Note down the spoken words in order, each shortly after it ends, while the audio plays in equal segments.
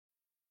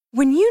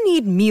When you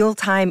need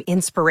mealtime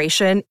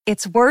inspiration,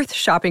 it's worth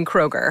shopping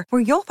Kroger,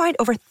 where you'll find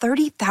over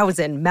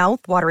 30,000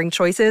 mouth-watering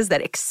choices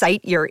that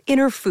excite your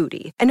inner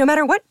foodie. And no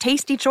matter what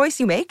tasty choice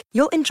you make,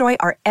 you'll enjoy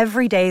our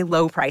everyday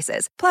low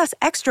prices, plus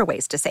extra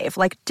ways to save,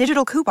 like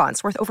digital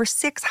coupons worth over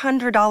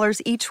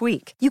 $600 each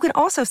week. You can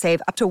also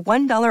save up to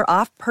 $1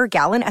 off per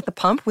gallon at the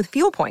pump with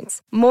fuel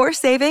points. More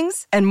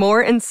savings and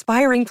more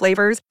inspiring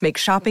flavors make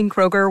shopping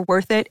Kroger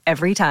worth it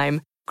every time.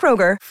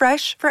 Kroger,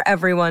 fresh for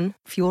everyone.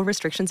 Fuel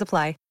restrictions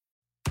apply.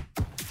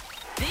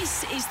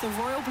 This is the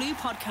Royal Blue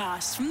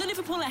Podcast from the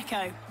Liverpool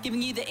Echo,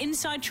 giving you the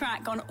inside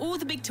track on all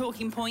the big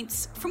talking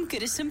points from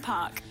Goodison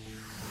Park.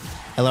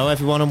 Hello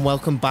everyone and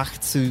welcome back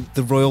to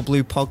the Royal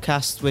Blue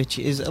Podcast, which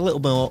is a little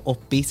more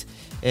upbeat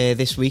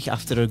this week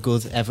after a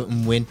good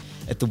Everton win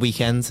at the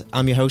weekend.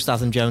 I'm your host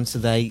Adam Jones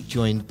today,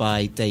 joined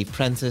by Dave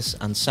Prentice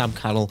and Sam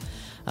Carroll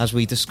as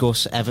we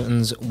discuss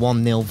Everton's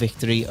 1-0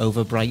 victory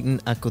over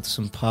Brighton at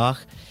Goodison Park.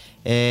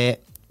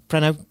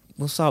 Preno,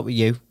 we'll start with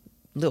you.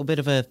 A little bit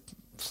of a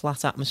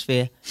flat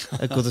atmosphere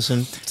at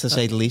Goodison, to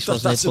say the least,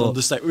 wasn't it? That's an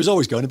understatement. It was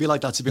always going to be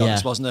like that, to be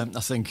honest, wasn't it? I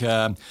think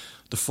the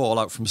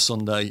fallout from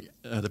Sunday,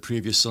 the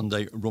previous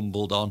Sunday,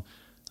 rumbled on.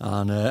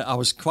 And I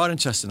was quite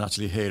interested in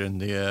actually hearing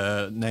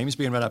the names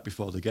being read out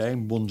before the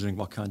game, wondering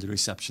what kind of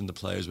reception the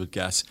players would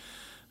get.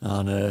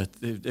 And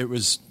it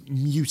was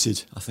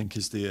muted, I think,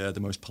 is the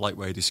most polite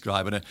way of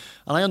describing it.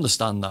 And I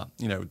understand that,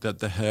 that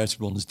the hurt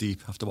runs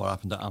deep after what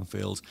happened at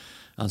Anfield.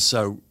 And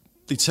so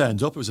they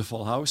turned up, it was a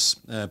full house,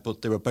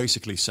 but they were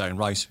basically saying,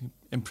 right,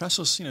 impress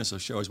us, so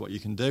show us what you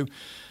can do.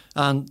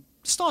 And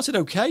started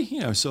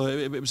okay, so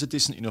it was a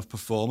decent enough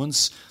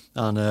performance.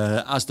 And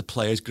as the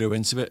players grew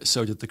into it,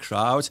 so did the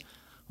crowd,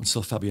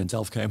 until Fabian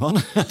Delph came on.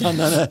 And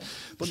then,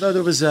 but no,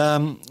 there was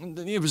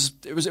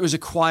it was a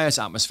quiet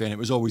atmosphere, and it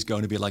was always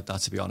going to be like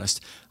that, to be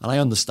honest. And I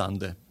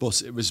understand it,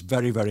 but it was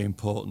very, very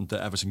important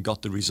that Everton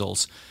got the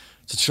result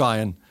to try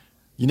and.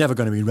 You're never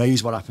going to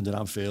erase what happened at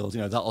Anfield.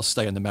 That'll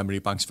stay in the memory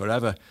banks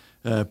forever.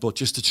 But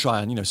just to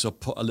try and, sort of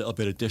put a little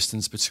bit of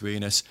distance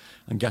between us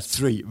and get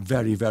 3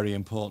 very, very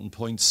important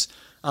points.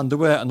 And there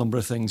were a number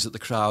of things that the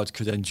crowd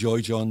could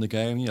enjoy during the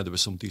game. There were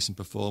some decent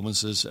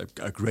performances,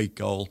 a great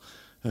goal.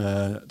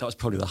 That was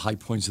probably the high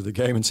point of the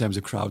game in terms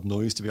of crowd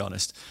noise, to be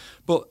honest.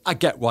 But I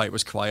get why it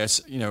was quiet.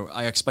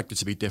 I expect it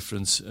to be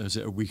different. As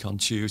a week on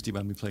Tuesday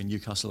when we play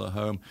Newcastle at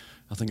home,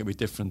 I think it'll be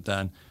different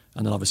then.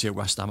 And then obviously at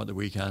West Ham at the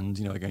weekend,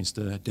 against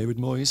David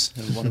Moyes,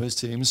 one of his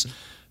teams.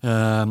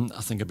 I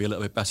think it'll be a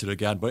little bit better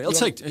again. But it'll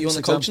take... You on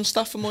the coaching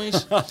staff for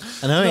Moyes?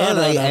 I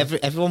know,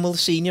 everyone will have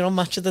seen you on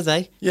Match of the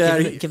Day.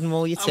 Yeah. Give them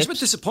all your tips. I was a bit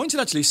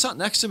disappointed, actually. He sat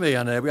next to me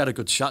and we had a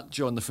good chat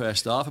during the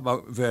first half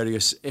about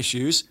various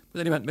issues. But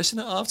then he went missing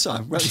at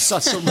half-time. Went and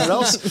sat somewhere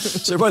else.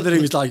 So whether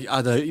he was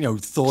either,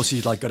 thought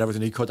he'd got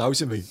everything he could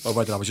out of me, or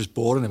whether I was just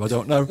boring him, I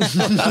don't know.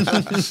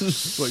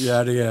 But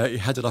yeah, he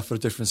headed off for a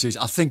different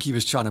season. I think he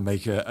was trying to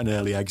make an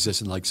early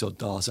exit and sort of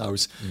dart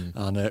out.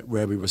 And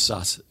where we were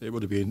sat, it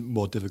would have been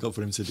more difficult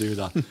for him to do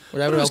that.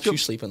 Whatever helps you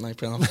sleep at night,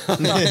 Preno.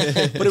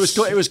 But it was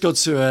good. It was good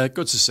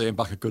to see him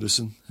back at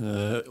Goodison,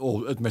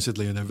 all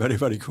admittedly in a very,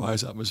 very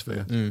quiet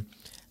atmosphere.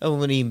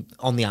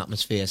 On the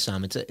atmosphere,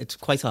 Sam, it's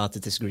quite hard to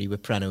disagree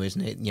with Preno,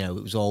 isn't it? It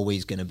was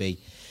always going to be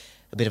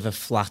a bit of a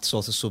flat,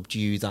 sort of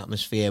subdued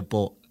atmosphere.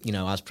 But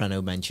as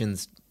Preno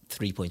mentioned,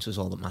 3 points was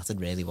all that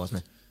mattered, really,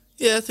 wasn't it?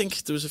 Yeah, I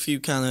think there was a few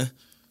kind of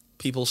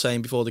people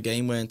saying before the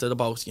game, weren't there,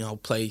 about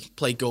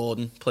play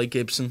Gordon, play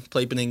Gibson,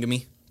 play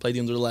Beningame, play the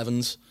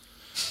under-11s.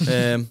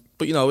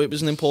 But it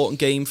was an important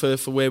game for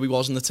where we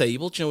was in the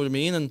table. Do you know what I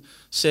mean? And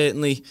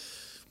certainly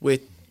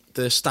with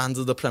the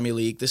standard of the Premier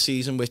League this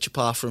season, which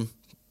apart from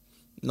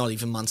not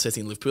even Man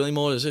City and Liverpool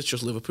anymore, is it? It's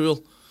just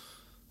Liverpool.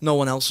 No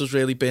one else has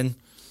really been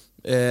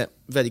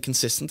very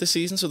consistent this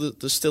season. So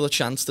there's still a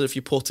chance that if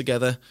you put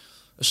together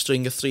a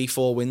string of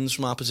 3-4 wins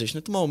from our position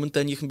at the moment,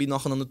 then you can be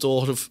knocking on the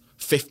door of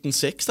 5th and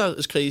 6th,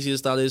 as crazy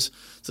as that is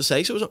to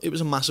say. So it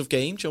was a massive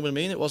game, do you know what I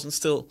mean? It wasn't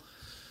still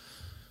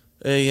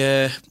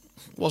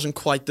wasn't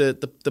quite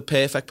the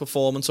perfect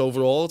performance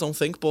overall, I don't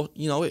think, but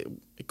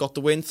it got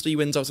the win. 3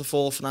 wins out of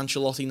 4 for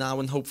Ancelotti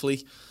now, and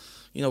hopefully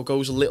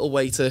goes a little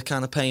way to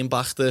kind of paying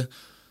back the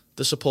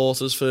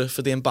supporters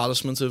for the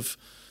embarrassment of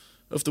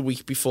the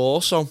week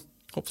before. So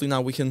hopefully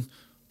now we can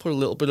put a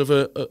little bit of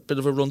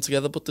a run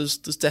together, but there's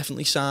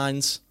definitely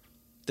signs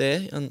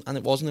there, and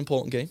it was an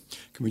important game.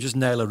 Can we just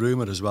nail a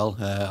rumour as well?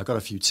 I got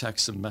a few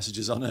texts and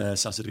messages on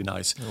Saturday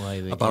night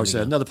about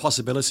the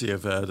possibility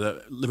of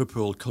that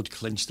Liverpool could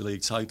clinch the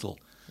league title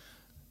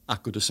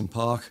at Goodison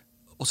Park.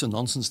 Utter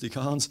nonsense, they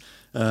can't.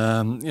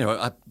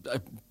 The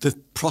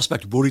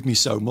prospect worried me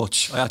so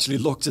much. I actually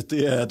looked at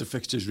the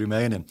fixtures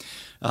remaining,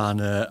 and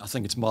I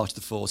think it's March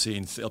the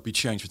 14th. It'll be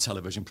changed for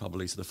television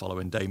probably to the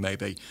following day,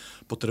 maybe.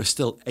 But there are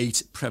still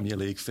 8 Premier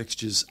League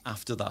fixtures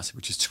after that,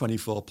 which is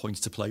 24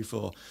 points to play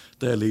for.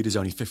 Their lead is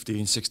only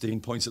 15, 16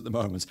 points at the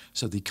moment,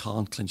 so they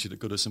can't clinch it at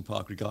Goodison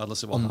Park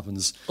regardless of what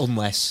happens.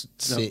 Unless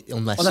City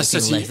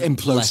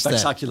implodes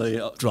spectacularly.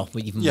 Drop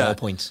even more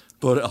points.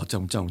 But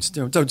don't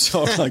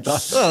talk like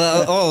that.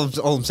 Well,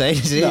 all I'm saying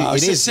is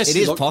it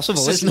is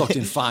possible, isn't it? Looked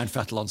in fine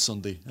Vettel on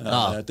Sunday.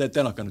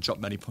 They're not going to drop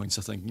many points,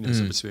 I think,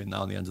 so between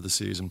now and the end of the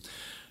season.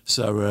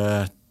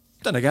 So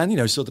then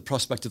again, so the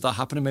prospect of that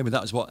happening, maybe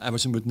that is what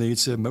Everton would need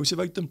to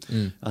motivate them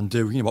and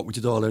do, what we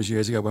did all those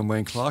years ago when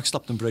Wayne Clark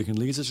stopped them breaking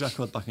Leeds'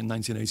 record back in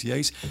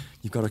 1988.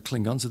 You've got to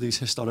cling on to these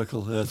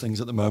historical things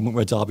at the moment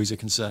where derbies are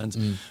concerned.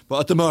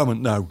 But at the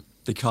moment, no.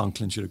 They can't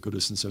clinch it at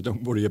Goodison, so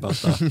don't worry about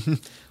that.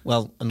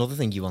 Well, another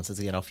thing you wanted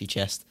to get off your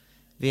chest,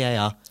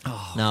 VAR.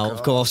 Oh, now, God.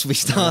 of course, we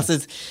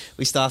started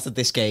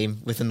this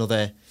game with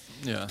another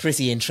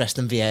pretty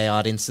interesting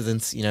VAR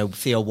incident.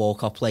 Theo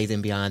Walcott played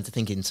in behind, I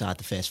think inside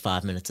the first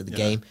 5 minutes of the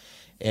game.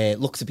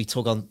 Looked to be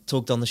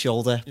tugged on the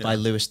shoulder by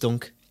Lewis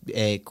Dunk.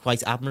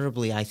 Quite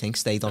admirably, I think,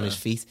 stayed on his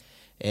feet.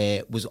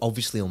 Was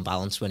obviously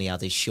unbalanced when he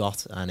had his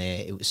shot, and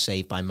it was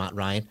saved by Matt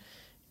Ryan.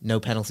 No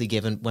penalty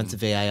given, went to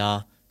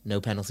VAR, no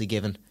penalty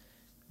given.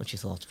 What's your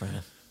thoughts,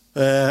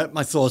 Brian?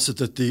 My thoughts are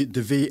that the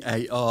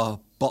VAR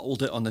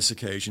bottled it on this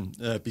occasion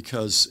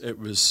because it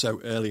was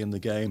so early in the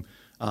game,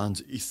 and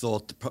he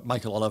thought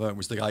Michael Oliver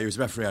was the guy who was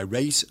referee. I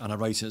rate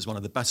it as one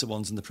of the better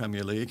ones in the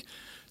Premier League,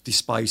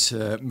 despite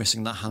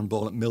missing that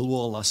handball at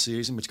Millwall last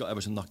season, which got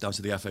Everton knocked out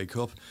of the FA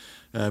Cup.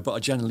 But I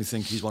generally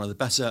think he's one of the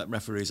better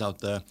referees out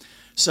there.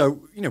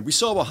 So, we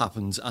saw what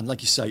happened, and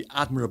like you say,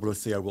 admirable of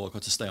Theo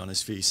Walcott to stay on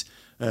his feet,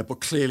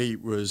 but clearly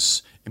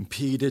was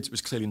impeded,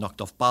 was clearly knocked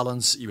off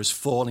balance. He was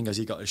falling as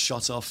he got his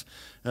shot off.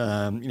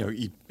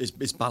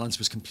 His balance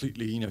was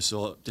completely,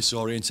 sort of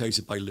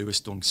disorientated by Lewis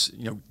Dunk's,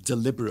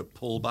 deliberate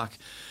pullback.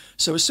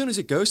 So as soon as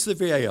it goes to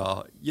the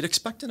VAR, you're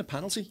expecting a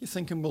penalty. You're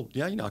thinking, well,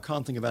 I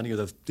can't think of any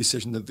other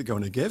decision that they're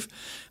going to give.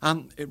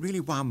 And it really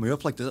wound me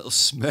up, like the little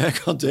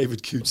smirk on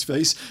David Coote's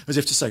face, as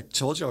if to say,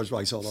 told you I was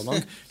right all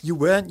along. You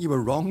weren't, you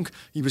were wrong.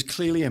 He was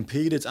clearly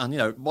impeded. And,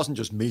 it wasn't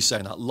just me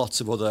saying that.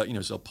 Lots of other,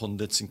 sort of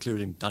pundits,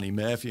 including Danny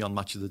Murphy on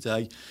Match of the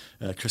Day,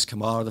 Chris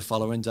Kamara the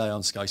following day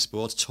on Sky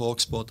Sports,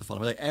 TalkSport the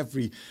following day.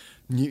 Every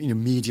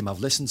medium I've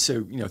listened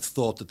to,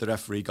 thought that the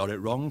referee got it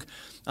wrong.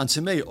 And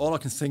to me, all I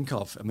can think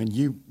of, I mean,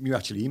 you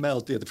actually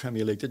emailed the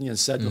Premier League, didn't you, and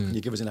said, look, can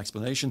you give us an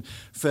explanation?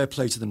 Fair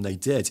play to them, they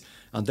did.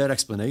 And their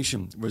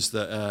explanation was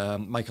that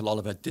Michael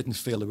Oliver didn't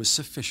feel there was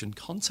sufficient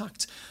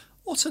contact.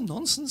 What a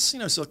nonsense,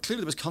 so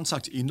clearly there was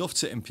contact enough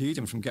to impede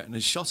him from getting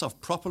his shot off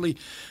properly.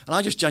 And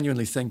I just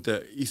genuinely think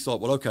that he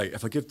thought, well, OK,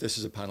 if I give this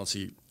as a penalty,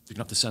 you're going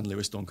to have to send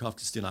Lewis Dunk off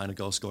because it's denying a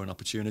goal-scoring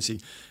opportunity,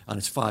 and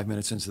it's 5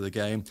 minutes into the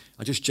game.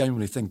 I just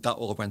genuinely think that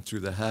all went through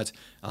their head,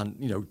 and,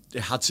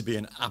 it had to be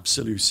an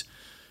absolute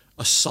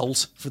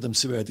assault for them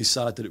to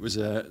decide that it was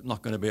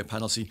not going to be a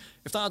penalty.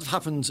 If that had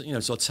happened,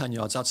 sort of 10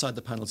 yards outside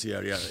the penalty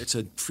area, it's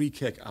a free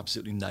kick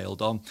absolutely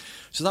nailed on.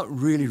 So that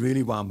really,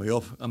 really wound me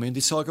up. I mean, they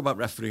talk about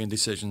refereeing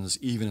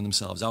decisions evening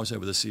themselves out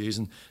over the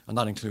season, and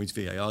that includes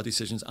VAR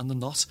decisions, and they're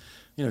not.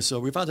 So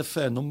we've had a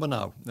fair number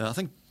now. I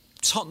think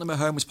Tottenham at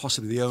home was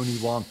possibly the only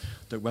one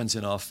that went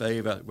in our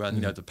favour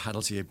when the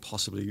penalty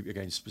possibly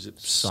against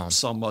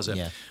Son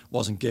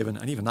wasn't given,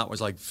 and even that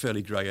was like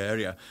fairly grey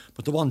area.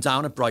 But the one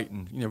down at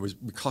Brighton, was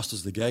cost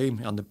us the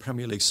game, and the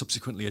Premier League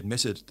subsequently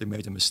admitted they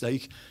made a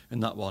mistake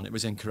in that one. It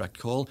was incorrect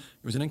call.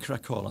 It was an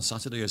incorrect call on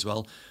Saturday as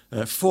well.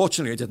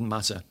 Fortunately, it didn't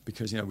matter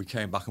because we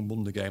came back and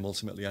won the game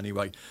ultimately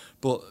anyway.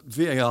 But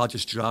VAR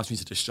just drives me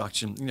to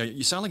distraction.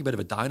 You sound like a bit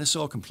of a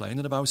dinosaur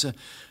complaining about it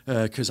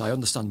because I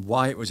understand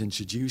why it was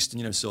introduced.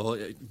 So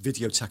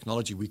video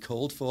technology we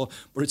called for,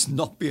 but it's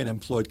not being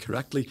employed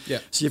correctly. Yeah.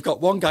 So you've got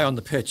one guy on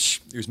the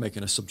pitch who's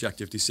making a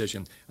subjective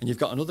decision, and you've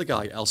got another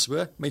guy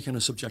elsewhere making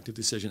a subjective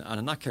decision, and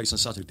in that case on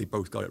Saturday they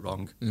both got it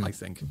wrong, I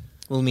think.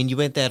 Well, I mean, you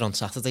weren't there on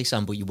Saturday,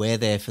 Sam, but you were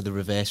there for the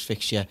reverse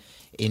fixture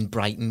in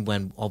Brighton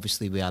when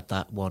obviously we had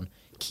that one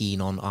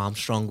Keane on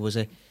Armstrong, was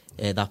it?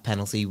 That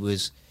penalty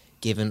was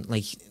given.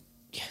 Like,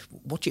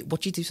 what do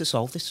you do to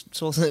solve this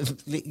sort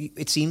of?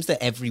 It seems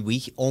that every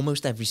week,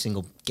 almost every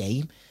single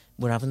game,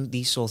 we're having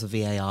these sort of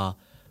VAR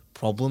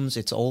problems.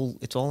 It's all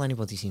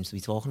anybody seems to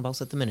be talking about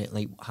at the minute.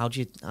 Like, how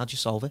do you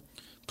solve it?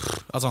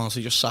 I'd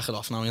honestly just sack it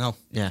off now,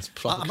 Yeah.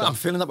 I'm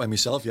feeling that way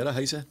myself, I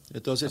hate it.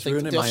 It does, it's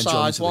ruining the my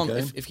enjoyment one, of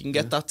the game. If you can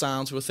get that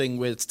down to a thing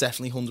where it's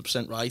definitely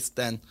 100% right,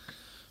 then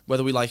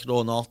whether we like it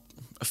or not,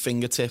 a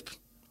fingertip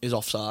is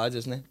offside,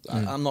 isn't it?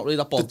 I'm not really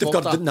that bothered. They've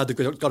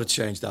got to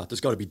change that. There's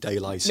got to be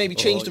daylight. Maybe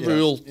change the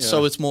rule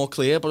so it's more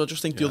clear, but I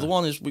just think the other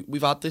one is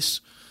we've had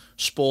this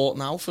sport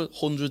now for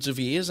hundreds of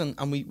years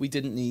and we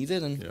didn't need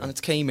it and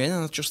it came in,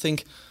 and I just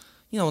think,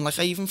 and like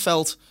I even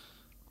felt,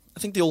 I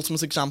think the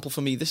ultimate example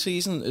for me this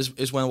season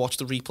is when I watched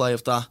the replay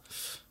of that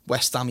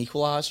West Ham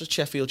equaliser at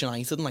Sheffield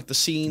United, and like the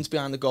scenes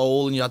behind the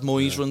goal, and you had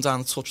Moyes run down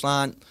the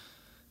touchline.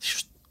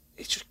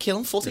 It's just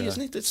killing footy,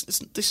 isn't it?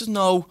 This is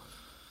no.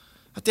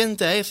 At the end of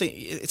the day, I think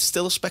it's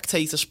still a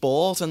spectator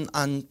sport,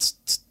 and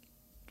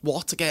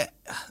what to get,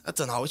 I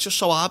don't know. It's just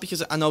so hard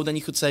because I know then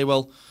you could say,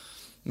 well,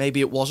 maybe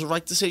it was a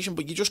right decision,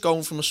 but you're just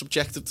going from a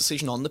subjective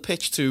decision on the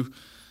pitch to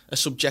a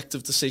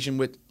subjective decision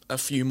with a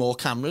few more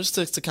cameras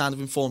to kind of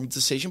inform the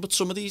decision. But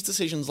some of these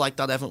decisions, like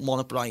that Everton one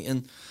at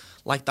Brighton,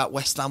 like that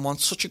West Ham one,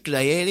 such a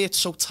grey area. It's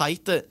so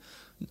tight that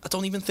I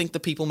don't even think the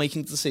people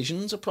making the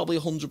decisions are probably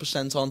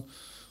 100% on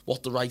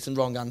what the right and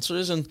wrong answer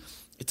is, and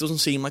it doesn't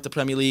seem like the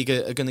Premier League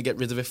are going to get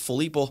rid of it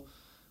fully, but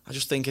I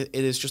just think it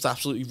is just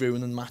absolutely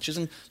ruining matches,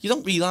 and you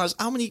don't realise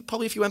how many,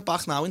 probably if you went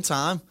back now in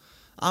time,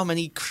 how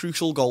many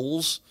crucial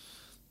goals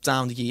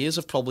down the years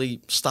have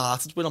probably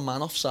started with a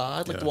man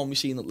offside, like the one we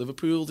seen at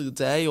Liverpool the other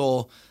day,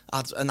 or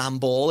had an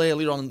handball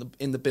earlier on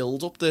in the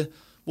build-up that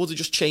would have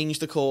just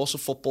changed the course of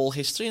football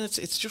history, and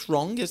it's just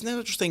wrong, isn't it?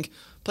 I just think,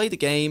 play the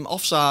game,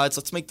 offsides,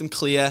 let's make them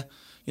clear.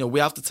 You know,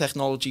 we have the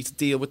technology to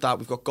deal with that.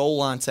 We've got goal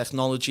line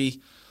technology.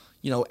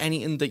 You know,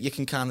 anything that you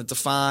can kind of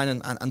define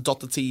and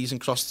dot the T's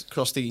and cross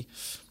the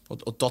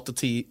or dot the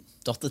T.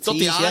 Dot the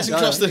I's and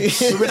cross the...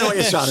 We know what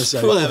you're trying to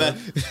say. Whatever.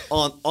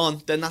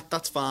 Then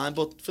that's fine.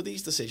 But for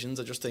these decisions,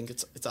 I just think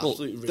it's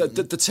absolutely ruined.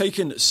 They're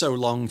taking so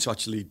long to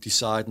actually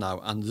decide now.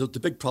 And the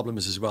big problem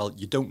is as well,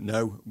 you don't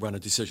know when a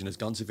decision has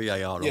gone to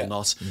VAR or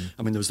not.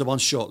 I mean, there was the one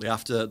shortly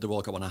after the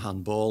World Cup on a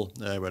handball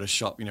where a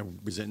shot,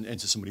 was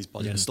into somebody's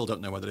body and I still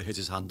don't know whether it hit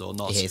his hand or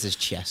not. It hit his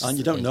chest. And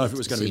you don't know if it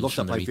was going to be looked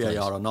at by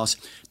VAR or not.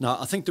 Now,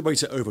 I think the way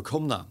to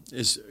overcome that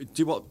is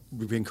do what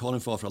we've been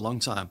calling for a long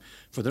time.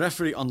 For the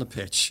referee on the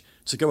pitch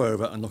to go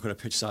over and look at a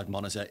pitch side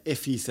monitor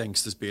if he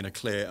thinks there's been a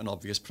clear and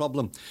obvious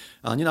problem.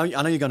 And, I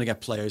know you're going to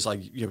get players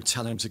like,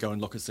 telling him to go and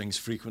look at things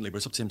frequently, but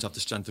it's up to him to have the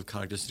strength of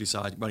character to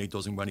decide when he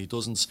does and when he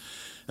doesn't.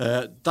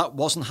 That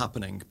wasn't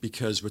happening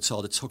because we're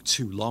told it took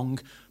too long.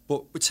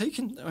 But we're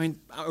taking,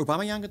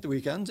 Aubameyang at the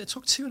weekend, it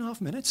took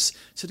 2.5 minutes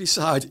to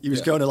decide he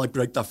was going to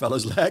break that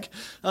fella's leg.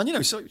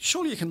 And, so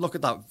surely you can look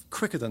at that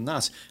quicker than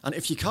that. And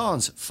if you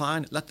can't,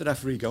 fine, let the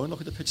referee go and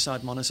look at the pitch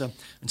side monitor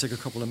and take a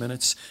couple of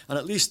minutes. And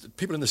at least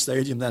people in the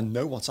stadium then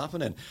know what's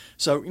happening.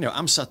 So,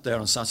 I'm sat there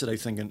on Saturday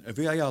thinking, are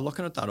VAR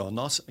looking at that or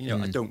not?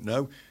 I don't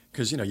know.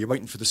 Because, you're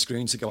waiting for the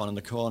screen to go on in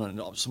the corner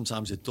and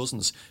sometimes it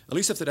doesn't. At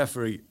least if the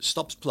referee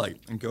stops play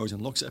and goes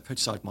and looks at a pitch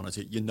side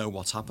monitor, you know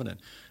what's happening.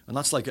 And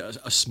that's like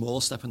a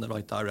small step in the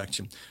right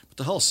direction. But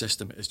the whole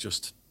system is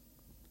just,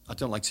 I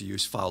don't like to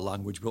use foul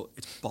language, but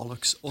it's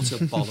bollocks,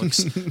 utter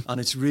bollocks. And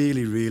it's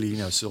really, really,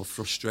 so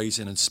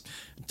frustrating. And it's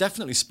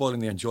definitely spoiling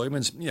the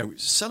enjoyment.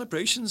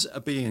 Celebrations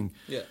are being...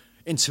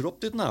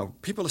 interrupted now.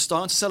 People are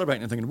starting to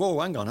celebrate and thinking, whoa,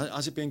 hang on,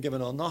 has it been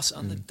given or not?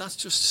 And that's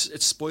just,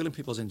 it's spoiling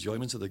people's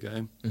enjoyment of the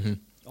game.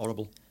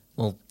 Horrible.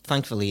 Well,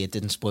 thankfully it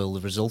didn't spoil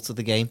the result of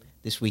the game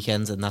this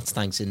weekend, and that's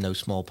thanks in no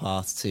small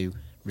part to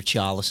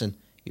Richarlison,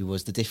 who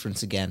was the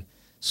difference again,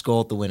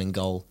 scored the winning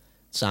goal.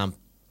 Sam,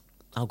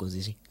 how good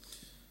is he?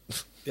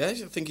 Yeah, I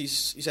think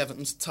he's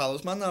Everton's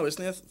talisman now,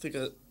 isn't he? I think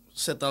I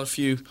said that a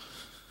few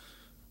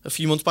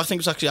months back. I think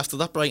it was actually after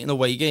that Brighton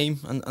away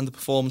game and the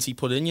performance he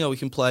put in. He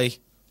can play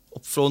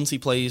up front, he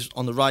plays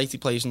on the right, he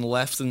plays on the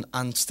left,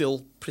 and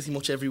still pretty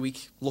much every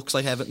week looks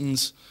like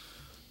Everton's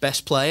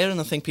best player. And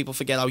I think people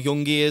forget how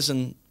young he is,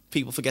 and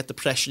people forget the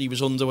pressure he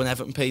was under when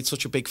Everton paid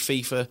such a big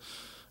fee for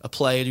a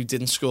player who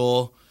didn't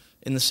score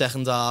in the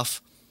second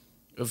half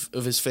of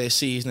his first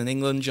season in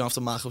England,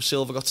 after Marco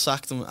Silva got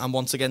sacked, and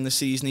once again this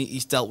season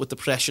he's dealt with the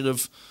pressure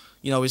of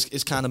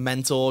his kind of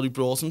mentor who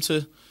brought him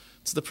to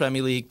the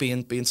Premier League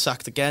being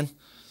sacked again,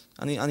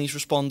 and he's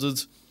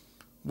responded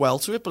well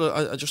to it.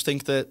 But I just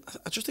think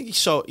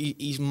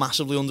he's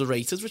massively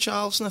underrated,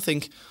 Richarlison. I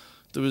think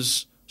there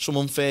was some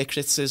unfair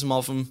criticism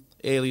of him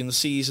early in the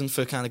season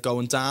for kind of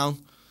going down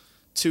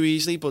too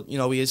easily, but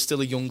he is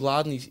still a young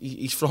lad, and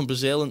he's from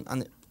Brazil,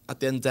 and at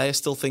the end of the day I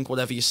still think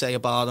whatever you say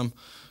about him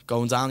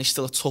going down, he's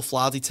still a tough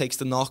lad. He takes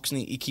the knocks and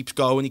he keeps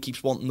going, he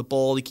keeps wanting the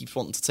ball, he keeps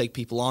wanting to take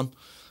people on.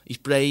 He's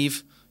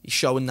brave, he's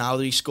showing now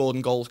that he's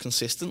scoring goals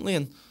consistently,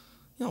 and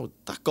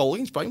that goal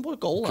against Brighton, what a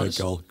goal that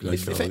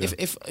is.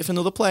 If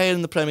another player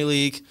in the Premier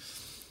League,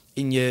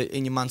 in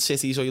your Man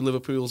Cities or your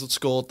Liverpools had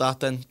scored that,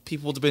 then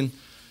people would have been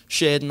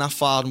shading that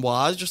far and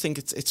wide. I just think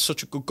it's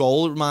such a good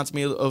goal. It reminds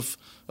me of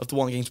the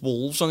one against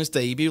Wolves on his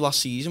debut last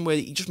season, where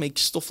he just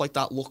makes stuff like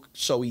that look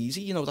so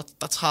easy.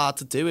 That's hard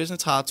to do, isn't it?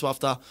 It's hard to have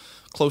that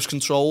close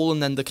control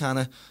and then the kind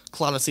of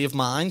clarity of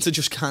mind to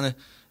just kind of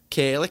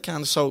curl it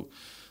kind of so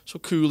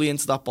coolly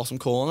into that bottom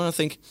corner. I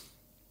think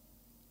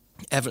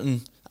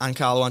Everton and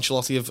Carlo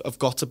Ancelotti have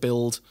got to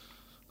build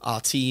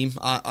our team,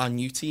 our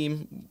new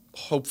team,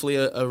 hopefully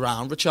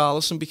around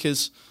Richarlison,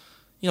 because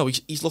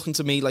he's looking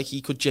to me like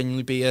he could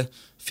genuinely be a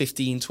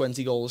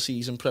 15-20 goal a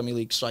season Premier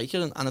League striker,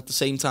 and at the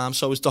same time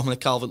so is Dominic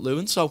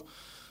Calvert-Lewin. So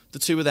the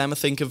two of them I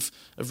think have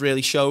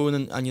really shown,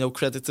 and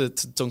credit to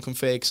Duncan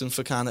Ferguson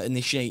for kind of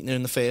initiating it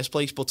in the first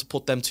place, but to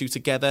put them two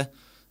together,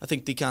 I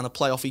think they kind of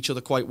play off each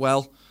other quite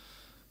well.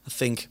 I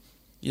think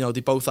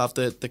they both have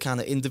the kind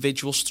of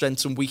individual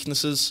strengths and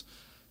weaknesses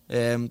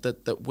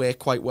that work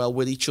quite well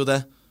with each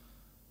other,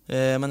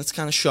 and it's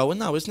kind of showing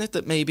now, isn't it,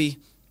 that maybe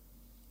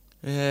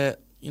I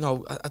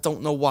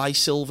don't know why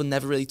Silva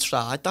never really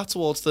tried that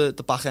towards the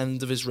back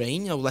end of his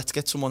reign. Let's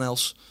get someone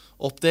else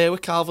up there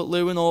with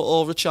Calvert-Lewin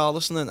or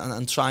Richarlison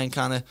and try and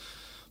kind of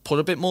put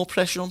a bit more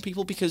pressure on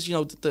people, because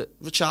the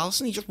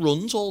Richarlison, he just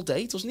runs all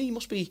day, doesn't he? He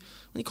must be,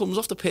 when he comes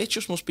off the pitch,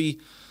 just must be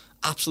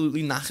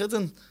absolutely knackered.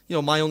 And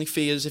my only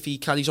fear is if he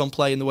carries on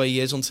playing the way he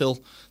is until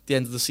the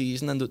end of the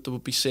season, then there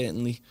would be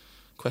certainly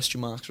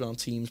question marks around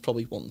teams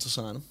probably wanting to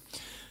sign him.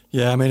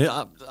 Yeah, I mean,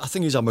 I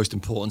think he's our most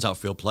important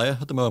outfield player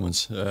at the moment,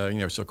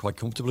 so quite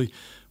comfortably.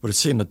 But a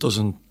team that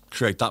doesn't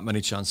create that many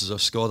chances or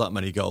score that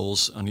many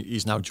goals, and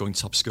he's now joint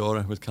top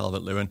scorer with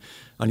Calvert-Lewin,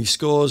 and he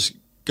scores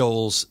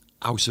goals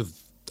out of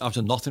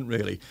nothing,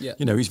 really. Yeah.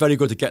 He's very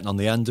good at getting on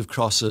the end of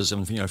crosses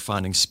and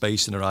finding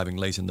space and arriving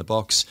late in the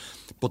box.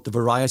 But the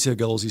variety of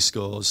goals he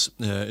scores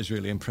is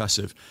really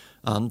impressive,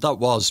 and that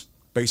was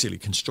basically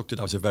constructed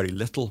out of very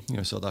little.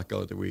 So that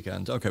goal at the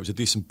weekend. Okay, it was a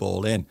decent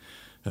ball in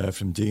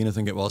from Dean, I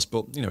think it was,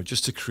 but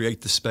just to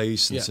create the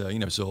space and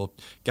to so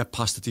get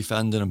past the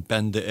defender and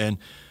bend it in,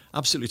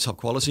 absolutely top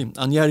quality.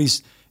 And yeah,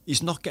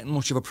 he's not getting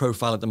much of a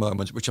profile at the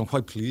moment, which I'm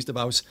quite pleased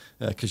about,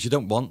 because you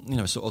don't want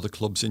other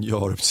clubs in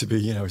Europe to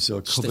be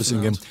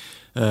coveting him,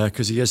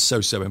 because he is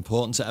so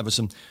important to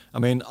Everton. I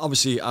mean,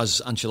 obviously, as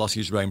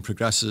Ancelotti's reign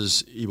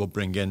progresses, he will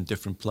bring in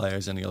different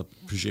players, and he'll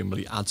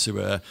presumably add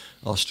to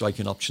our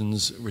striking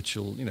options, which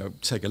will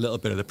take a little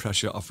bit of the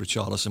pressure off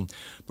Richarlison.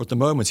 But at the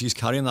moment, he's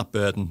carrying that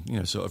burden,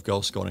 of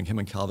goal scoring. Him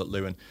and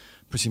Calvert-Lewin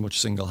pretty much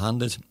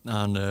single-handed,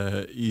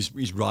 and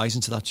he's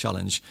rising to that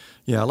challenge.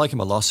 Yeah, I like him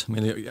a lot. I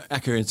mean,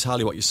 echo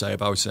entirely what you say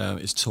about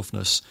his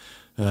toughness.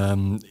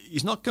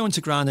 He's not going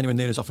to ground anywhere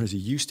near as often as he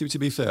used to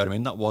be fair. I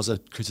mean, that was a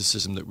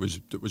criticism that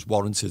was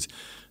warranted,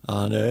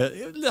 and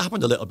it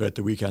happened a little bit at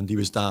the weekend. He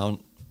was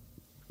down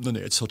the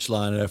near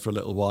touchline for a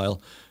little while,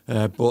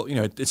 but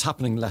it's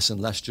happening less and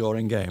less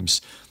during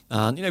games.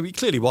 And he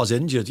clearly was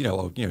injured,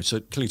 so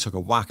clearly took a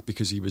whack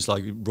because he was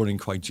running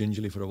quite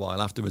gingerly for a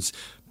while afterwards.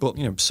 But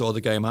saw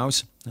the game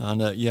out,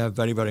 and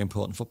very, very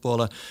important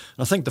footballer. And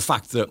I think the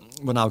fact that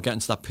we're now getting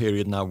to that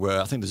period now where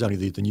I think there's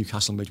only the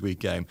Newcastle midweek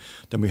game,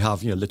 then we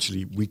have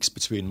literally weeks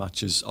between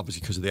matches,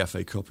 obviously because of the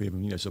FA Cup,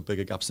 even so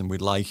bigger gaps than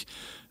we'd like.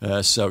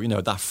 So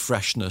that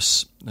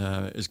freshness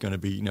is going to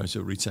be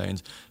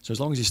retained. So as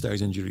long as he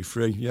stays injury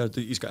free,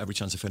 he's got every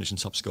chance of finishing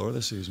top scorer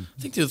this season.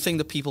 I think the other thing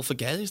that people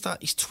forget is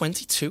that he's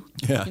 22.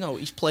 Yeah.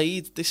 He's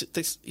played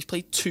he's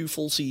played 2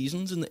 full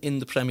seasons in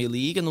the Premier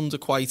League, and under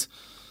quite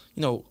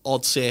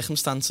odd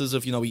circumstances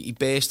of he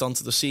burst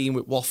onto the scene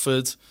with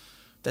Watford,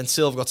 then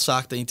Silva got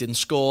sacked, then he didn't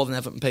score, then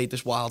Everton paid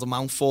this wild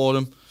amount for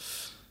him,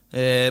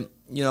 and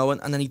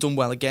then he done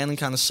well again and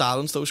kind of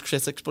silenced those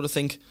critics. But I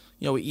think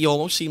he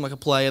almost seemed like a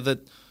player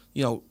that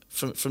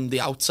from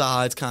the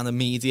outside kind of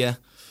media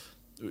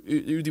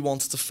who they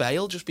wanted to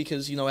fail just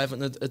because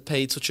Everton had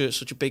paid such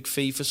a big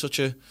fee for such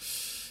a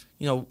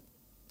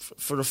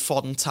for a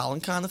foreign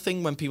talent kind of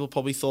thing, when people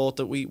probably thought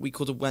that we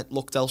could have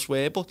looked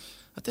elsewhere. But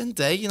at the end of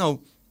the day,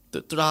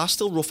 there are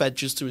still rough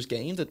edges to his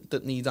game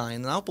that need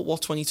ironing out. But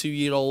what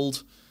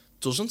 22-year-old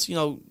doesn't?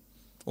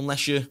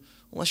 Unless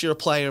you're a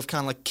player of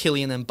kind of like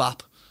Kylian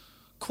Mbappe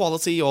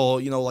quality, or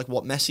like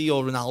what Messi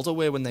or Ronaldo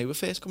were when they were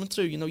first coming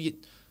through.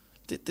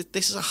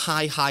 This is a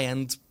high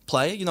end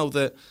player.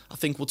 That I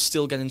think would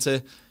still get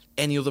into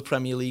any other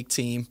Premier League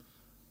team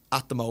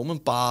at the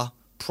moment, bar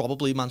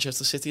probably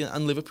Manchester City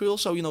and Liverpool.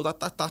 So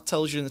that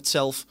tells you in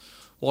itself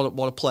what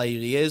a player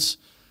he is.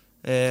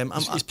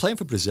 He's playing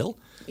for Brazil.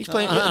 He's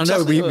playing. I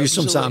know we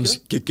sometimes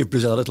give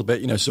Brazil a little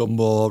bit, some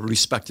more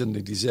respect than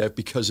they deserve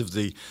because of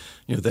the,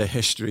 their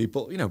history.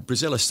 But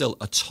Brazil is still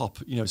a top,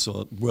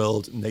 sort of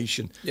world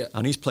nation,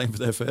 and he's playing for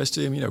their first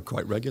team,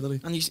 quite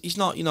regularly. And he's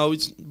not,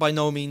 he's by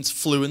no means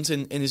fluent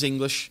in his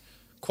English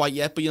quite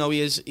yet, but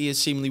he is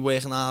seemingly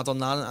working hard on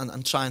that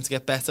and trying to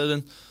get better.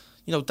 And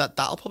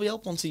that'll probably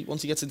help once he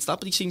gets into that.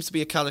 But he seems to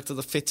be a character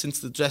that fits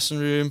into the dressing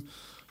room.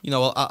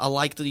 I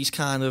like that he's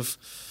kind of,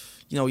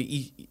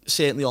 he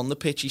certainly on the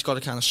pitch he's got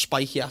a kind of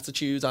spiky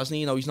attitude, hasn't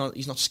he?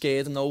 He's not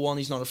scared of no one.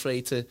 He's not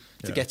afraid to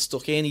get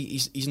stuck in.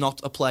 He's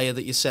not a player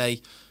that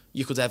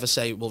you could ever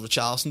say, well,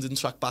 Richarlison didn't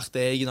track back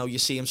there. You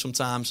see him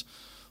sometimes,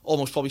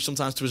 probably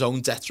sometimes to his own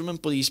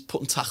detriment, but he's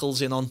putting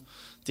tackles in on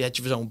the edge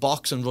of his own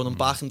box and running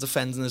back and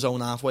defending his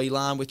own halfway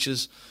line, which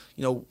is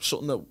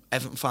something that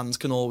Everton fans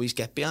can always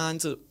get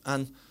behind.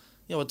 And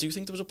I do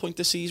think there was a point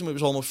this season where it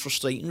was almost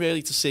frustrating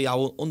really to see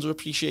how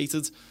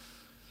underappreciated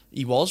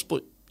he was.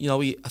 But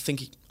I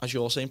think as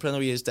you're saying,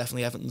 Preno, he is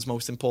definitely Everton's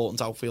most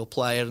important outfield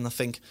player, and I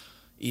think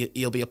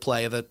he'll be a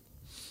player that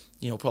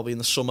probably in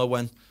the summer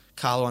when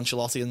Carlo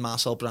Ancelotti and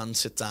Marcel Brand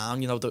sit down,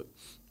 that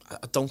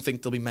I don't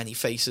think there'll be many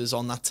faces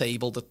on that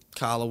table that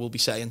Carlo will be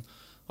saying,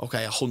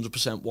 okay,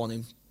 100% want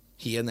him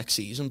here next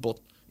season, but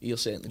he'll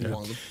certainly be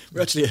one of them. We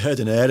actually heard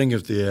an airing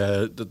of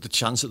the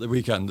chance at the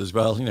weekend as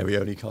well. He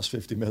only cost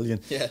 50 million.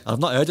 Yeah. I've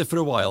not heard it for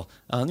a while.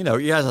 And,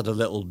 he has had a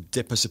little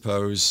dip, I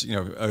suppose,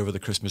 over the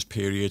Christmas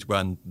period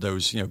when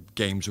those,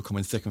 games were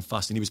coming thick and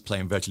fast, and he was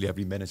playing virtually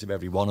every minute of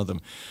every one of them.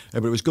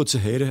 But it was good to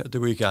hear it at the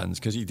weekend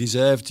because he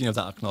deserved, that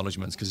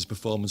acknowledgement because his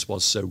performance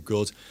was so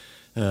good.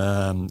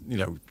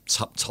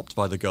 Topped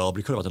by the goal, but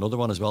he could have had another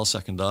one as well,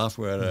 second half,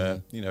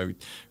 where,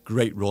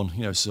 great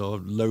run,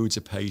 so loads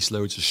of pace,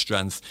 loads of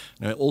strength.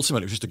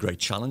 Ultimately, it was just a great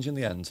challenge in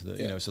the end,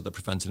 so that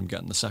prevented him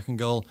getting the second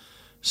goal.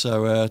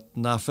 So,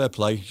 fair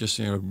play, just,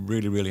 a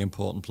really, really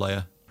important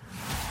player.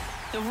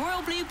 The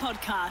Royal Blue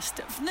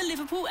Podcast from the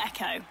Liverpool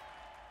Echo.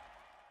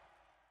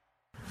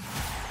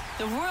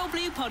 the Royal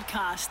Blue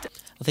Podcast.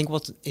 I think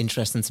what's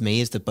interesting to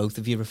me is that both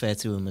of you refer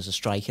to him as a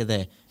striker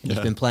there. And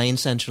he's been playing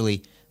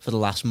centrally for the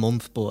last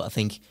month, but I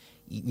think,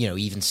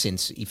 even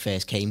since he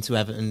first came to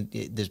Everton,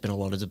 there's been a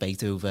lot of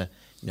debate over,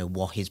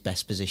 what his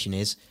best position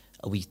is.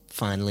 Are we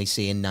finally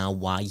seeing now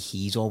why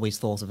he's always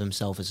thought of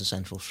himself as a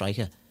central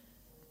striker?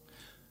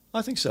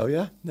 I think so,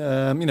 yeah.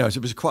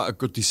 It was quite a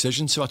good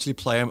decision to actually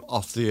play him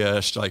off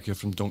the striker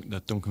from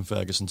that Duncan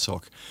Ferguson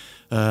took.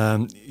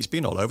 He's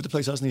been all over the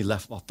place, hasn't he?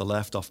 Off the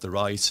left, off the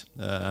right.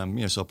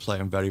 So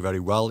playing very, very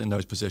well in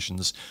those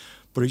positions.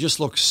 But he just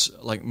looks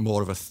like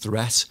more of a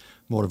threat,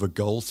 more of a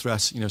goal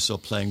threat, so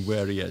playing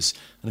where he is.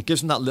 And it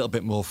gives him that little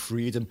bit more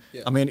freedom.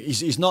 Yeah. I mean,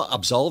 he's not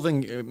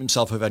absolving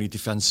himself of any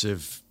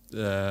defensive,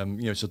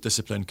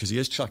 discipline, because he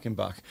is tracking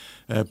back.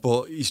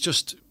 But he's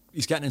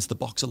getting into the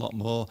box a lot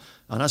more.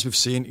 And as we've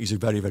seen, he's a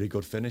very, very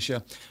good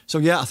finisher. So,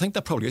 yeah, I think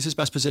that probably is his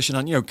best position.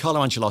 And, Carlo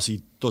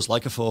Ancelotti does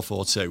like a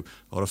 4-4-2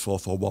 or a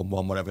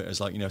 4-4-1-1, whatever it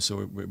is like,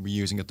 so we're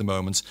using at the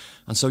moment.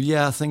 And so,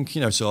 yeah, I think,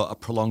 so a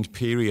prolonged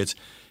period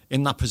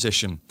in that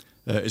position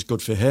is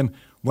good for him.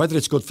 Whether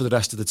it's good for the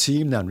rest of the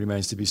team then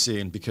remains to be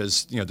seen,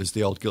 because there's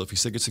the old Gylfi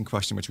Sigurdsson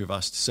question, which we've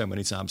asked so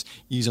many times.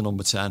 He's a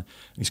number 10 and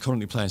he's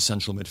currently playing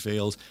central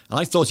midfield, and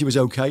I thought he was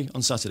okay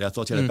on Saturday. I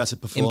thought he had a better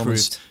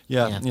performance.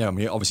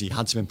 Improved. Obviously he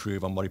had to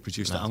improve on what he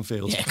produced at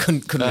Anfield. Yeah,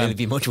 couldn't really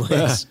be much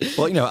worse.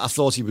 But I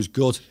thought he was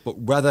good, but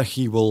whether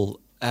he will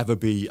ever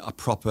be a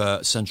proper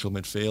central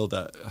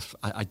midfielder,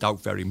 I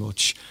doubt very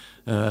much.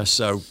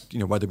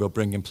 Whether we'll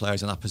bring in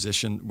players in that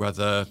position,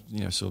 whether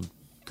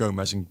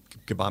Gomez and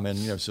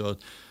Gbamin,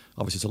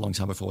 obviously it's a long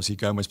time before we see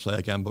Gomez play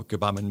again, but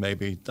Gbamin,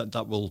 maybe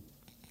that will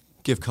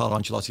give Carlo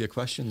Ancelotti a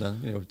question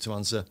then, to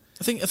answer.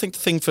 I think the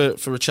thing for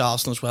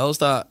Richarlison as well is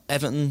that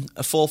Everton,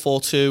 a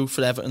 4-4-2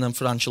 for Everton and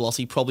for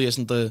Ancelotti probably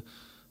isn't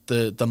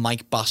the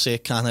Mike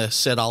Bassett kind of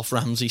Sir Alf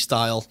Ramsey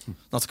style,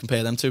 not to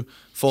compare them to,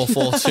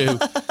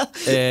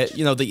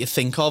 4-4-2, that you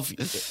think of.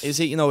 Is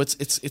it,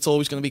 it's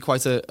always going to be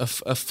quite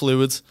a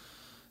fluid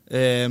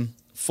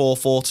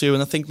 4-4-2,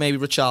 and I think maybe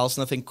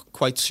Richarlison,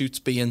 quite suits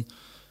being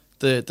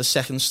the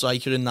second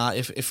striker in that.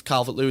 If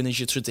Calvert-Lewin is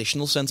your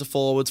traditional centre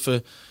forward,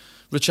 for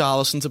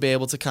Richarlison to be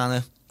able to kind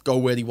of go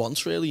where he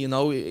wants, really,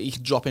 he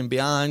can drop in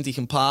behind, he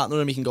can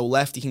partner him, he can go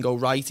left, he can go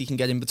right, he can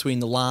get in between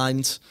the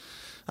lines,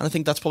 and I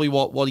think that's probably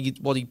what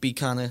he'd be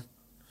kind of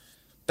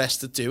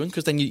best at doing,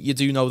 because then you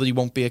do know that he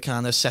won't be a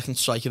kind of second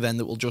striker then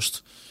that will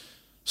just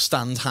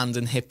stand hand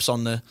and hips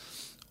on the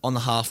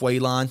halfway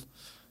line,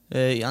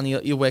 and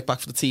he'll work back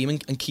for the team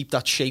and keep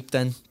that shape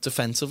then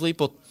defensively.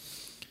 But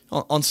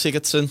on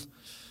Sigurdsson,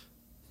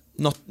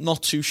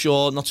 not too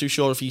sure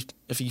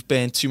if he's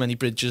burned too many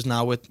bridges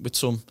now with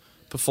some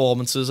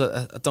performances.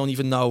 I don't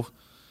even know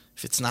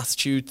if it's an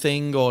attitude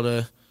thing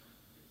or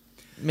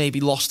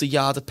maybe lost a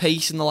yard of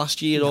pace in the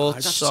last year or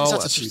so. His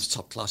attitude's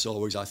top class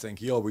always, I think.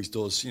 He always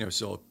does,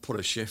 sort of put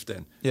a shift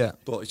in. Yeah.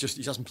 But it's just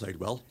he hasn't played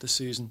well this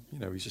season.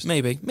 He's just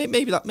maybe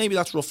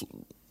that's rough.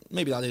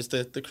 Maybe that is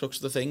the crux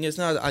of the thing,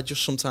 isn't it? I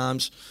just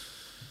sometimes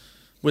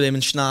with him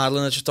and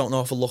Schneiderlin, I just don't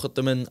know if I look at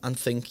them and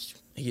think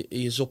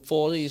he's up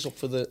for it. He's up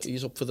for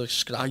the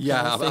scrap.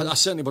 I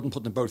certainly wouldn't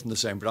put them both in the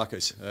same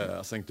bracket.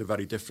 I think they're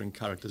very different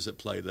characters at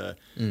play there.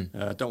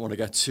 I don't want to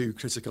get too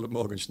critical of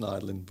Morgan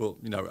Schneiderlin, but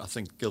I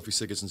think Gylfi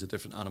Sigurdsson's a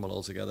different animal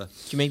altogether.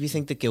 Do you maybe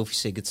think that Gylfi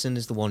Sigurdsson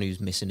is the one who's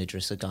missing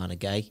Idrissa Gana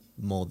Gueye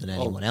more than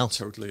anyone else?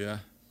 Totally, yeah.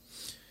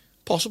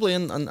 Possibly,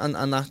 and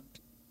that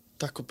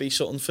could be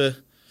something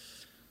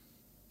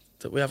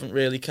that we haven't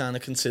really kind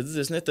of considered,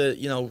 isn't it?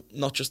 That,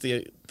 not just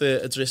the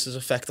Idrissa's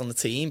effect on the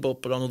team,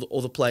 but on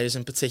other players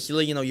in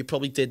particular. You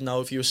probably did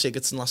know if you were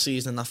Sigurdsson last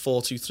season in that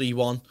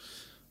 4-2-3-1,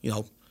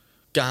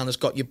 Ghana's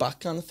got your back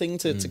kind of thing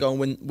to go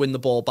and win the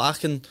ball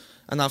back and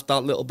have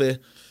that little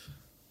bit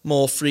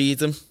more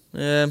freedom.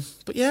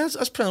 But yeah,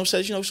 as Preno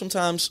says,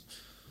 sometimes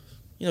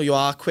we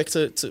are quick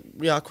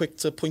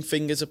to point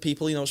fingers at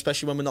people,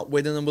 especially when we're not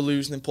winning and we're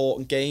losing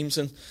important games,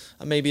 and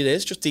maybe it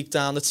is just deep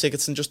down that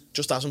Sigurdsson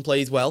just hasn't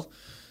played well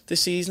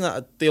this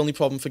season. The only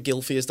problem for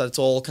Gylfi is that it's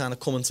all kind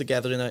of coming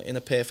together in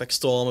a perfect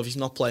storm of he's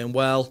not playing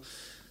well.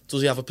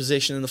 Does he have a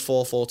position in the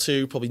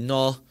 4-4-2? Probably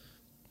not.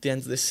 At the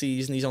end of this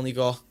season, he's only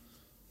got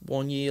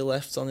 1 year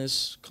left on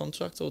his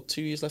contract, or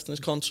 2 years left on his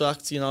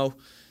contract. A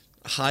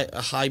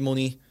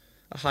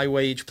high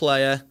wage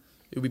player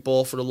who we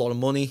bought for a lot of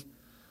money.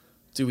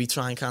 Do we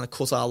try and kind of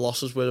cut our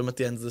losses with him at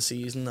the end of the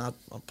season? I'd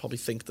probably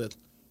think that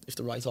if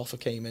the right offer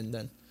came in,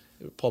 then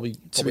it would probably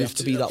have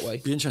to be that way.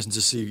 It'd be interesting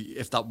to see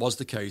if that was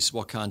the case,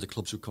 what kind of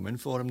clubs would come in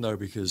for him, though,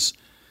 because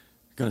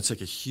going to take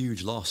a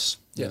huge loss.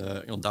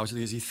 Yeah.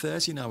 Undoubtedly, is he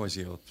 30 now? Is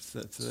he?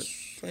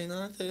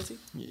 29, 30?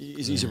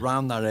 He's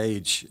around that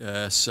age,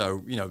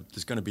 so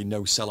there's going to be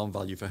no sell-on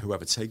value for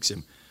whoever takes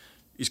him.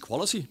 His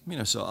quality,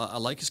 so I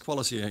like his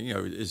quality.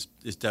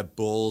 His dead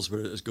balls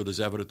were as good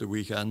as ever at the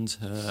weekend.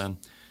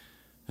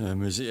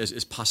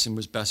 His passing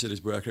was better,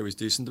 his work rate was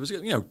decent. There was,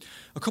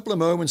 a couple of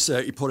moments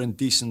there he put in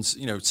decent,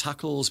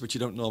 tackles, which you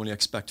don't normally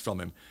expect from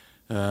him.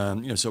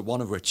 So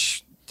one of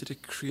which did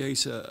it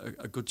create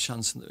a good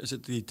chance? Is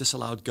it the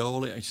disallowed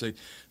goal? It actually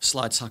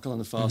slide tackle on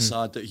the far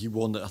side that he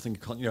won, that I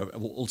think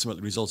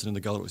ultimately resulted in the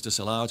goal that was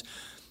disallowed.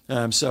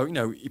 So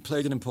he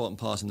played an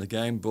important part in the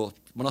game, but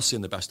we're not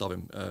seeing the best of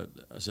him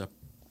as a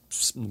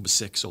number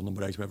 6 or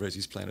number 8, whoever it is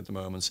he's playing at the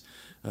moment.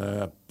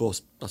 But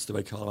that's the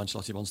way Carlo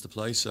Ancelotti wants to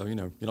play. So you're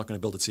not going to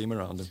build a team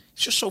around him.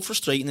 It's just so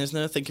frustrating, isn't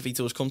it? I think if he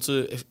does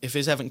if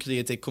his Everton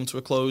career did come to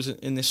a close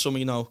in this summer,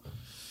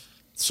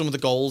 some of the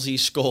goals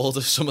he's scored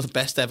are some of the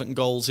best Everton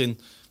goals in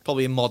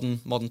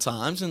modern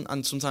times,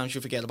 and sometimes you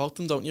forget about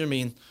them, don't you? I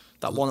mean,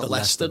 that one at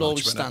Leicester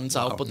always stands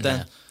out, but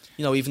then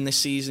even this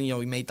season,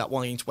 he made that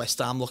one against West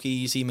Ham look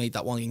easy, he made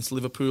that one against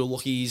Liverpool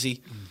look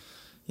easy.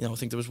 I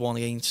think there was one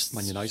against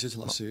Man United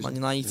last season. Man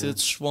United,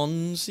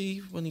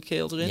 Swansea, when he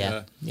curled it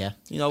in. Yeah.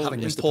 Having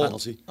missed the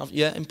penalty.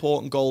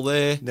 Important goal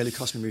there. Nearly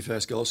cost me my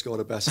first goal, scored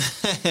at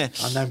best.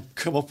 And then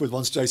come up with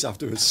one straight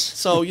afterwards.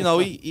 So,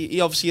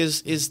 he obviously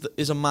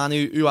is a man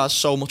who has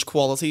so much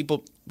quality,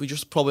 but we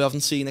just probably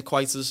haven't seen it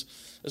quite as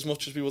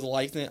much as we would have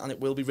liked it, and it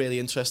will be really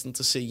interesting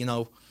to see,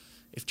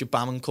 if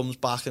Jabaman comes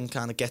back and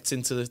kind of gets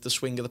into the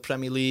swing of the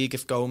Premier League,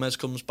 if Gomez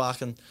comes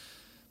back and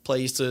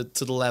plays to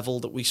the level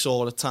that we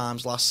saw at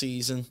times last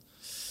season,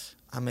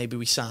 and maybe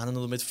we sign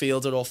another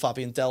midfielder or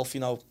Fabian Delph,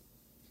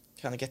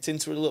 kind of gets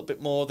into it a little bit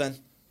more, then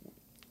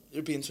it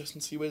would be interesting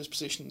to see where his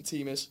position in the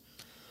team is.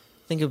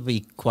 I think it would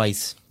be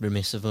quite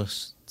remiss of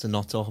us to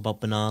not talk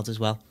about Bernard as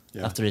well,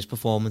 after his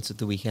performance at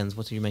the weekend.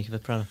 What did you make of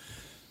it, Prana?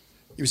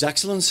 He was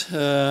excellent.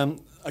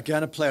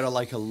 Again, a player I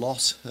like a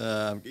lot.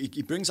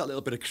 He brings that little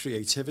bit of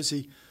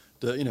creativity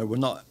that we're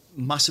not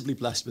massively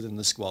blessed with in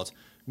the squad.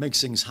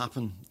 Makes things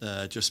happen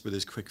just with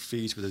his quick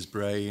feet, with his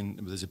brain,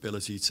 with his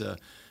ability to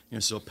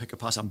sort of pick a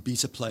pass and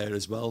beat a player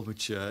as well,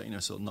 which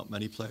sort of not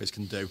many players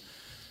can do.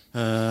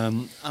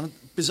 And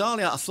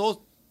bizarrely, I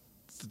thought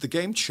the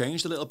game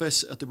changed a little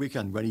bit at the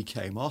weekend when he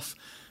came off.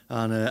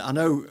 And I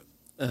know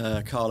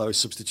Carlo's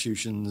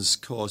substitutions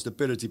caused a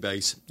bit of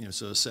debate,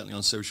 so certainly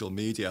on social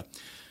media,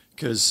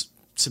 because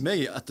to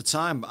me at the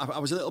time I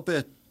was a little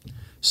bit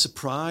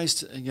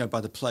surprised,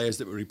 by the players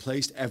that were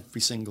replaced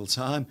every single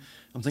time.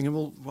 I'm thinking,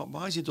 well,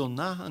 why has he done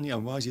that?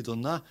 And why has he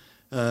done that?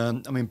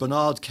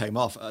 Bernard came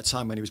off at a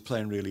time when he was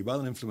playing really well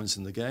and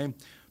influencing the game.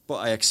 But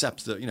I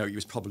accept that, he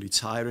was probably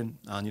tiring,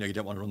 and you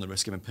don't want to run the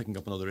risk of him picking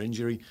up another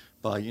injury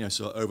by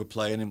sort of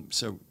overplaying him.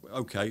 So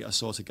okay, I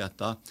sort of get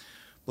that.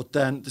 But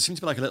then there seemed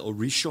to be like a little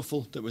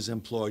reshuffle that was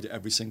employed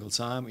every single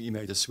time he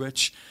made a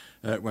switch.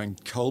 When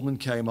Coleman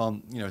came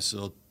on,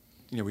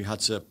 we had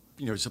to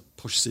to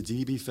push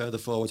Sidibe further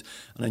forward,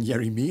 and then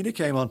Yerry Mina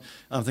came on, and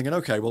I'm thinking,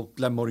 okay, well,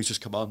 Glenn Murray's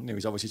just come on,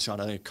 he's obviously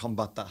trying to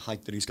combat that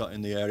height that he's got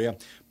in the area,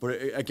 but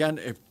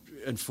it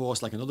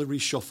enforced like another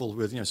reshuffle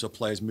with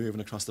players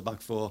moving across the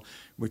back four,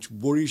 which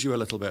worries you a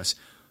little bit.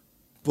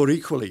 But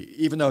equally,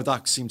 even though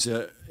that seemed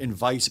to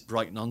invite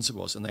Brighton onto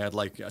us, and they had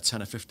like a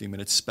 10 or 15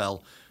 minute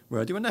spell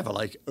where they were never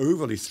like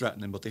overly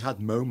threatening, but they had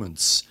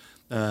moments.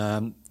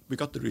 We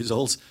got the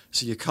result,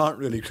 so you can't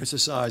really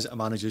criticise a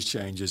manager's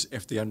changes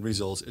if the end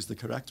result is the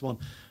correct one.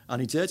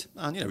 And he did,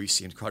 and he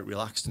seemed quite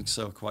relaxed and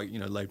so quite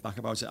laid back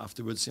about it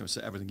afterwards.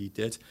 So everything he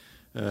did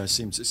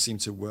seemed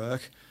to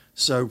work.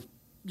 So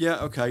yeah,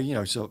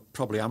 okay, so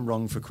probably I'm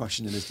wrong for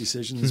questioning his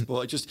decisions,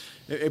 but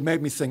it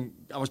made me think.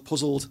 I was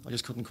puzzled. I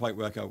just couldn't quite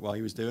work out why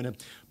he was doing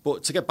it.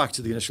 But to get back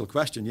to the initial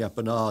question,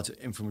 Bernard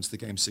influenced the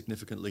game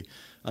significantly,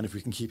 and if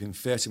we can keep him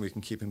fit and we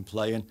can keep him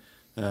playing,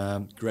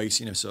 great,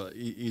 so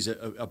he's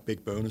a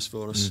big bonus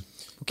for us.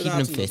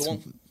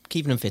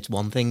 Keeping him fit's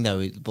one thing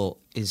though, but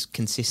his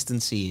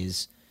consistency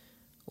is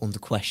under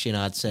question,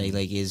 I'd say.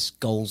 Like, his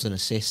goals and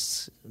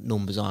assists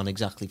numbers aren't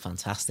exactly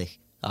fantastic,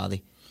 are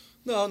they?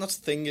 No, and that's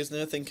the thing, isn't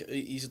it? I think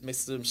he's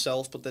admitted it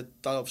himself, but that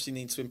obviously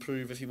needs to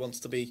improve if he wants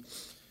to be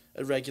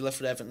a regular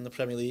for Everton in the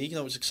Premier League.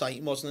 It was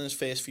exciting, wasn't it? His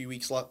first few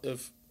weeks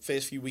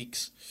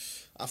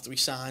after we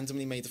signed him,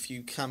 and he made a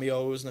few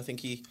cameos, and I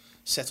think he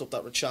set up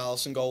that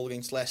Richarlison goal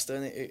against Leicester,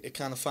 and it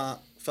kind of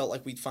felt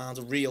like we'd found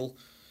a real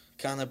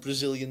kind of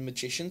Brazilian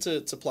magician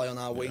to play on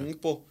our wing,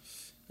 but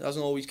it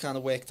hasn't always kind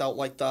of worked out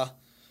like that.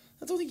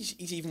 I don't think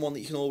he's even one that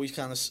you can always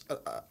kind of...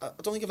 I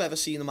don't think I've ever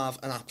seen him have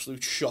an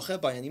absolute shocker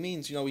by any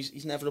means.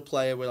 He's never a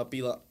player where I'd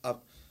be like...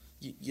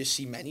 You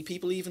see many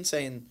people even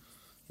saying,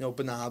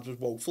 Bernard was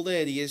woeful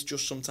there. He is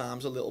just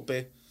sometimes a little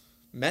bit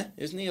meh,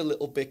 isn't he? A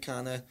little bit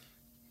kind of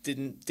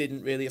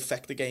didn't really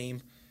affect the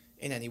game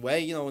in any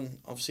way, and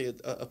obviously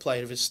a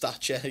player of his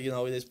stature, it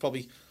is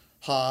probably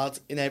hard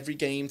in every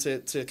game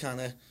to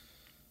kind of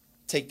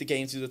take the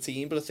game to the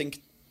team. But I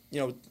think,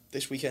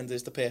 this weekend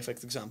is the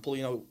perfect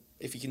example.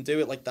 If he can do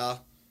it like that,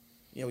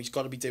 he's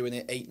got to be doing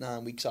it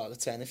 8-9 weeks out of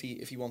 10 if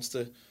he wants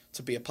to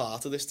be a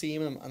part of this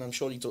team, and I'm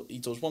sure he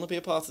does want to be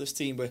a part of this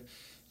team with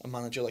a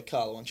manager like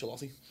Carlo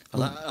Ancelotti.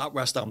 And at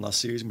West Ham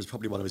last season was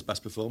probably one of his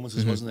best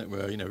performances, wasn't it?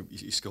 Where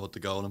he scored the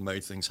goal and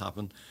made things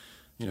happen.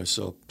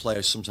 So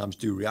players sometimes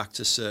do react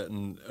to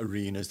certain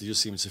arenas. They just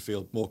seem to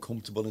feel more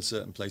comfortable in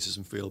certain places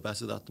and feel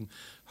better at them.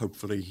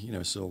 Hopefully,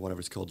 so whatever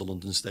it's called, the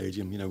London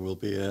Stadium, will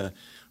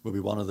be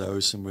one of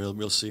those, and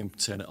we'll see him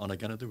turn it on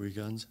again at the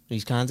weekend.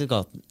 He's kind of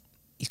got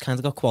he's kind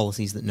of got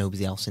qualities that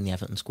nobody else in the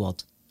Everton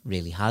squad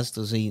really has,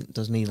 doesn't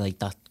he? Like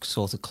that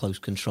sort of close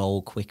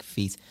control, quick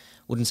feet.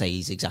 Wouldn't say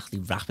he's exactly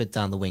rapid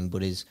down the wing,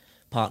 but his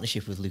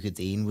partnership with Luca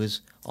Dean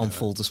was on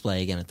full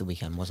display again at the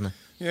weekend, wasn't it?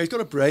 Yeah, he's got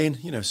a brain,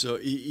 so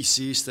he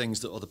sees things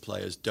that other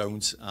players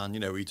don't, and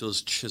he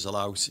does chisel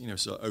out,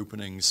 sort of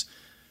openings.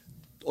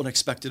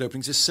 Unexpected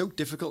openings. It's so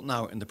difficult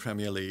now in the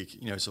Premier League,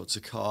 so to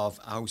carve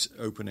out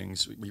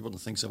openings. We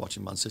wouldn't think so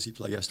watching Man City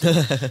play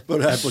yesterday,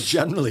 but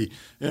generally,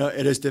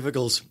 it is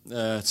difficult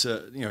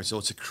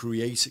to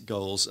create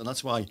goals, and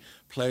that's why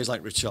players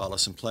like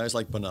Richarlison, players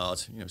like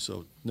Bernard,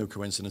 so no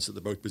coincidence that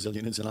they're both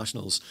Brazilian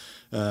internationals,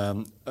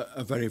 are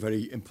very,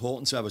 very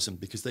important to Everton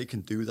because they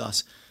can do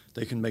that.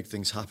 They can make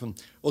things happen.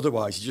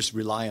 Otherwise, you're just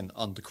relying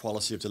on the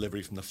quality of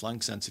delivery from the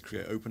flanks end to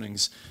create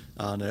openings,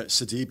 and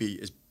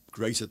Sidibe is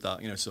great at that,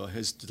 so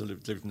his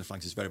delivery from the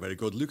flanks is very, very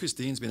good. Lucas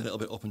Dean's been a little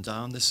bit up and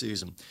down this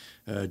season.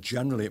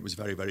 Generally, it was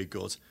very, very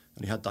good,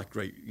 and he had that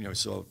great,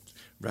 sort of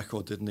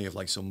record, didn't he, of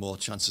like some more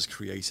chances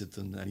created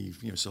than any,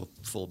 sort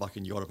of fullback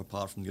in Europe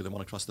apart from the other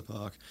one across the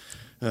park.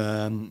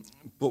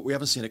 But we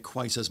haven't seen it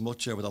quite as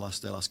much over the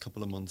last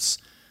couple of months.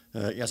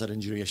 He has had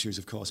injury issues,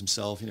 of course,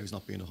 himself. He's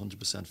not being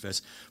 100% fit,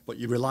 but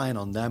you're relying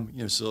on them.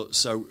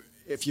 So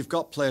if you've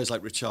got players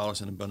like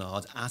Richarlison and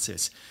Bernard at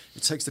it,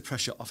 it takes the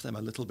pressure off them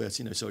a little bit.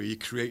 So you're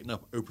creating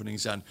up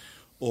openings then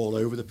all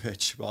over the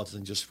pitch rather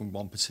than just from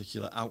one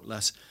particular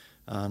outlet.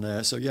 And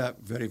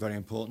very, very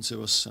important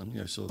to us.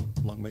 And so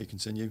long may you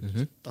continue.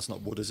 Mm-hmm. That's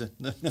not wood, is it?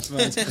 Never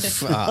mind.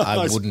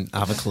 I wouldn't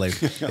have a clue.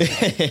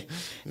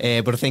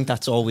 But I think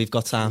that's all we've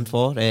got time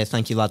for.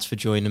 Thank you, lads, for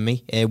joining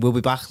me. We'll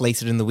be back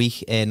later in the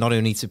week, not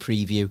only to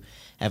preview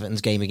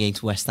Everton's game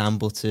against West Ham,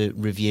 but to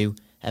review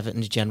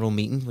Everton's general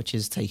meeting, which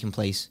is taking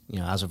place,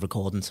 as of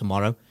recording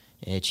tomorrow,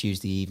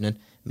 Tuesday evening.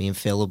 Me and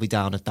Phil will be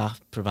down at that,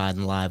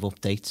 providing live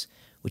updates,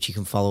 which you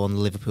can follow on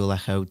the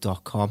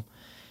liverpoolecho.com.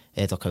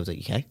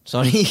 .co.uk.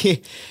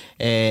 Sorry.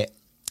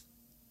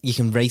 You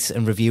can rate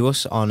and review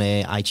us on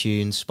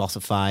iTunes,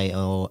 Spotify,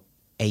 or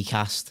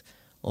Acast,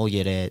 all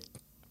your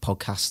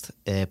podcast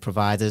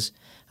providers.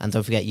 And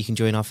don't forget, you can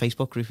join our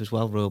Facebook group as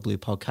well, Royal Blue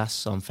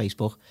Podcasts on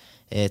Facebook,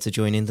 to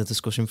join in the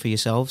discussion for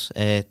yourselves.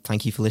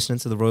 Thank you for listening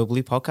to the Royal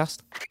Blue Podcast.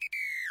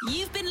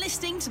 You've been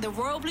listening to the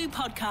Royal Blue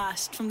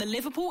Podcast from the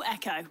Liverpool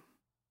Echo.